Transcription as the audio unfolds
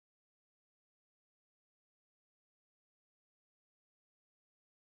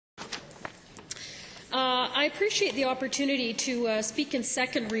I appreciate the opportunity to speak in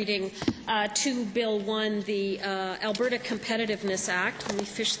second reading to Bill 1, the Alberta Competitiveness Act. Let me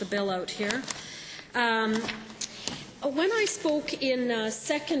fish the bill out here. When I spoke in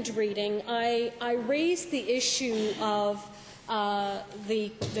second reading, I raised the issue of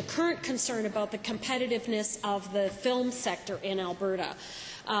the current concern about the competitiveness of the film sector in Alberta.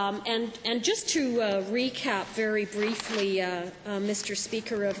 And just to recap very briefly, Mr.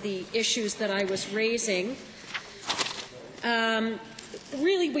 Speaker, of the issues that I was raising,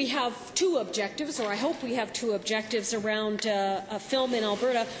 really we have two objectives, or I hope we have two objectives around film in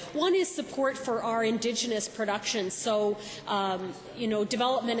Alberta. One is support for our indigenous productions, so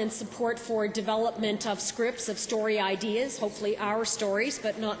development and support for development of scripts, of story ideas, hopefully our stories,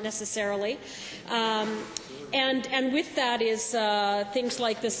 but not necessarily. And with that is things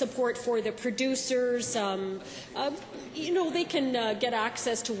like the support for the producers. They can get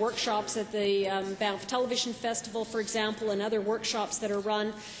access to workshops at the Banff Television Festival, for example, and other workshops that are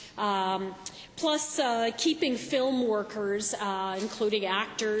run. Plus keeping film workers, including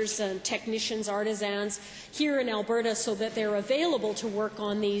actors and technicians, artisans, here in Alberta so that they're available to work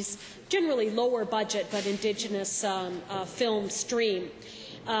on these generally lower budget but indigenous film stream.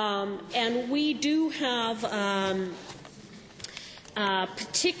 And we do have a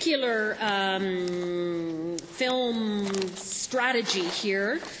particular film strategy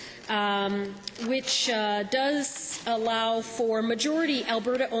here, which does allow for majority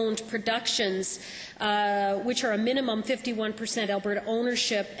Alberta-owned productions, which are a minimum 51% Alberta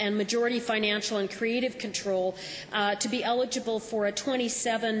ownership and majority financial and creative control, to be eligible for a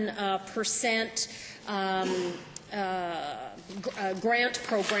 27% grant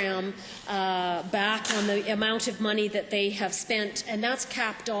program back on the amount of money that they have spent, and that's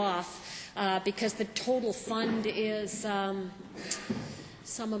capped off because the total fund is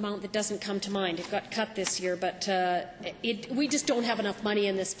some amount that doesn't come to mind. It got cut this year, but we just don't have enough money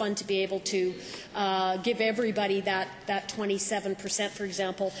in this fund to be able to give everybody that 27%, for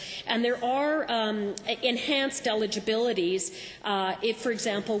example. And there are enhanced eligibilities if, for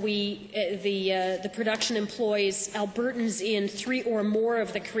example, the production employs Albertans in 3 or more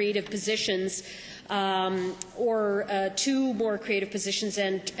of the creative positions, or 2 more creative positions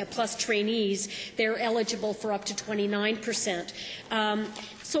and plus trainees, they're eligible for up to 29%.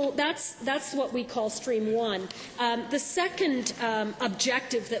 So that's what we call Stream 1. The second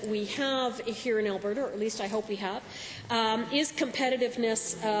objective that we have here in Alberta, or at least I hope we have, is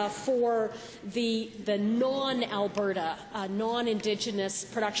competitiveness for the non-Alberta, non-Indigenous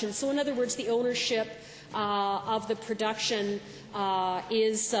production. So in other words, the ownership of the production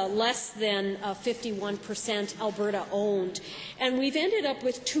is less than 51% Alberta owned. And we've ended up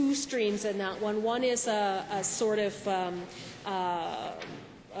with 2 streams in that one. One is a sort of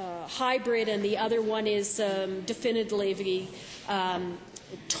hybrid, and the other one is definitively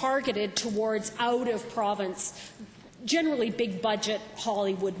targeted towards out-of-province, generally big budget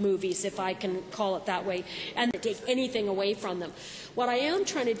Hollywood movies, if I can call it that way, and take anything away from them. What I am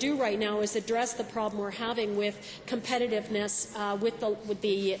trying to do right now is address the problem we're having with competitiveness with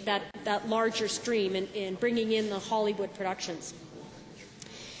that larger stream and bringing in the Hollywood productions.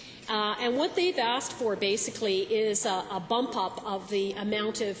 And what they've asked for basically is a bump up of the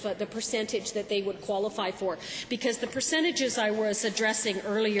amount of the percentage that they would qualify for, because the percentages I was addressing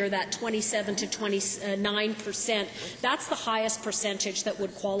earlier, that 27 to 29%, that's the highest percentage that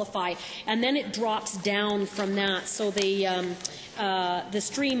would qualify, and then it drops down from that. So the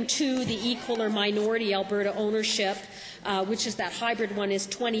Stream 2, the equal or minority Alberta ownership, which is that hybrid one, is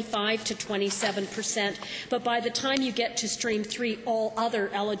 25 to 27%. But by the time you get to Stream 3, all other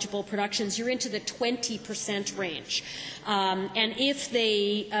eligible productions, you're into the 20% range. And if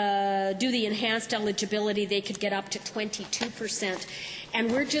they do the enhanced eligibility, they could get up to 22%.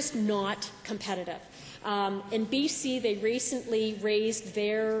 And we're just not competitive. In BC, they recently raised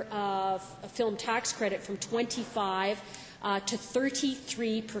their film tax credit from 25 to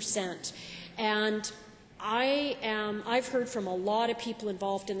 33%. And I've heard from a lot of people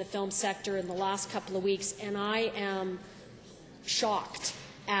involved in the film sector in the last couple of weeks, and I am shocked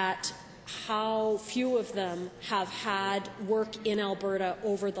at how few of them have had work in Alberta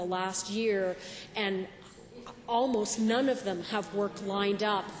over the last year, and almost none of them have work lined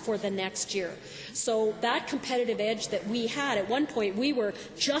up for the next year. So that competitive edge that we had, at one point we were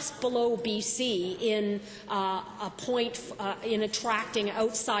just below BC in a point in attracting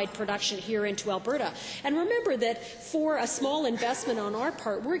outside production here into Alberta. And remember that for a small investment on our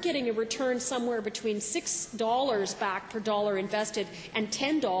part, we're getting a return somewhere between $6 back per dollar invested and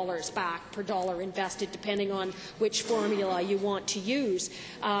 $10 back per dollar invested, depending on which formula you want to use.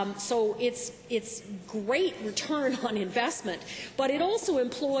 So it's great return on investment, but it also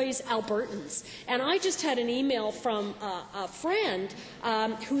employs Albertans. And I just had an email from a friend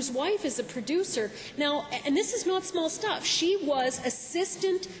whose wife is a producer. Now, and this is not small stuff. She was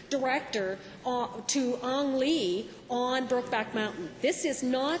assistant director to Ang Lee on Brokeback Mountain. This is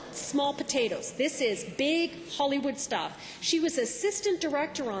not small potatoes. This is big Hollywood stuff. She was assistant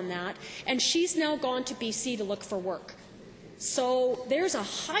director on that, and she's now gone to BC to look for work. So there's a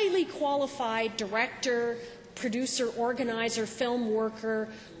highly qualified director, producer, organizer, film worker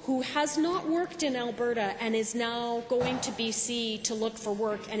who has not worked in Alberta and is now going to BC to look for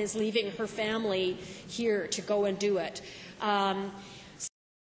work and is leaving her family here to go and do it.